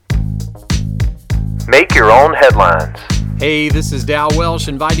Make your own headlines. Hey, this is Dow Welsh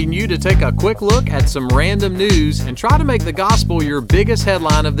inviting you to take a quick look at some random news and try to make the gospel your biggest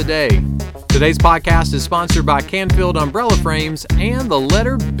headline of the day. Today's podcast is sponsored by Canfield Umbrella Frames and the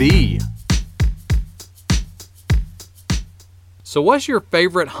letter B. So what's your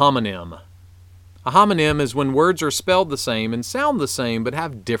favorite homonym? A homonym is when words are spelled the same and sound the same but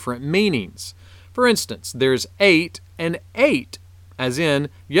have different meanings. For instance, there's ate and ate, as in,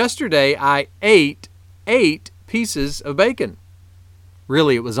 yesterday I ate 8 pieces of bacon.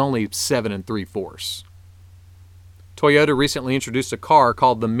 Really, it was only 7 3/4. Toyota recently introduced a car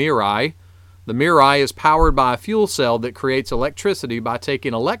called the Mirai. The Mirai is powered by a fuel cell that creates electricity by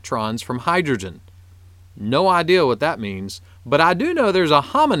taking electrons from hydrogen. No idea what that means, but I do know there's a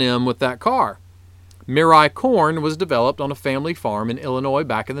homonym with that car. Mirai corn was developed on a family farm in Illinois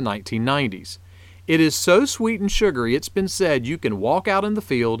back in the 1990s. It is so sweet and sugary, it's been said you can walk out in the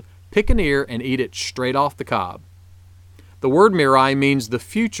field, pick an ear, and eat it straight off the cob. The word Mirai means the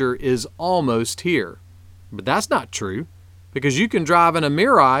future is almost here. But that's not true, because you can drive in a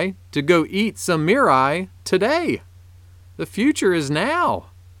Mirai to go eat some Mirai today. The future is now.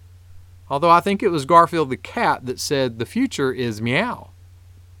 Although I think it was Garfield the cat that said the future is meow.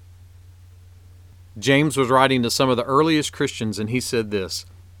 James was writing to some of the earliest Christians, and he said this: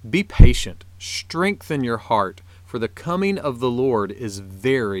 "Be patient, strengthen your heart, for the coming of the Lord is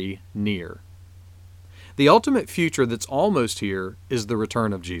very near." The ultimate future that's almost here is the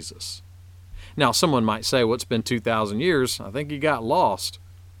return of Jesus. Now, someone might say, well, it's been 2,000 years. I think he got lost.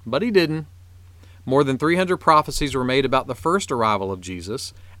 But he didn't. More than 300 prophecies were made about the first arrival of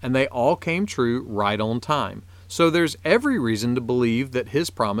Jesus, and they all came true right on time. So there's every reason to believe that his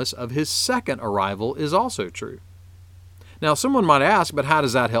promise of his second arrival is also true. Now, someone might ask, but how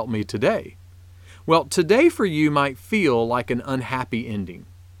does that help me today? Well, today for you might feel like an unhappy ending.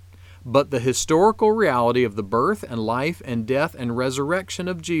 But the historical reality of the birth and life and death and resurrection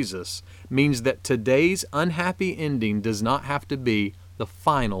of Jesus means that today's unhappy ending does not have to be the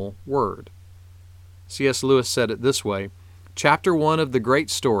final word. C.S. Lewis said it this way: "Chapter 1 of the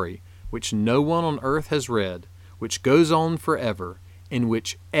great story, which no one on earth has read, which goes on forever, in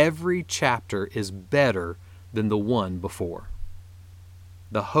which every chapter is better than the one before."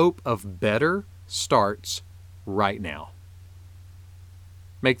 The hope of better starts right now.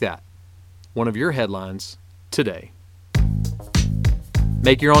 Make that one of your headlines today.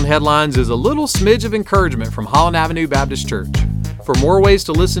 Make Your Own Headlines is a little smidge of encouragement from Holland Avenue Baptist Church. For more ways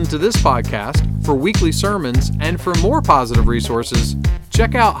to listen to this podcast, for weekly sermons, and for more positive resources,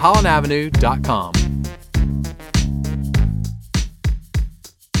 check out hollandavenue.com.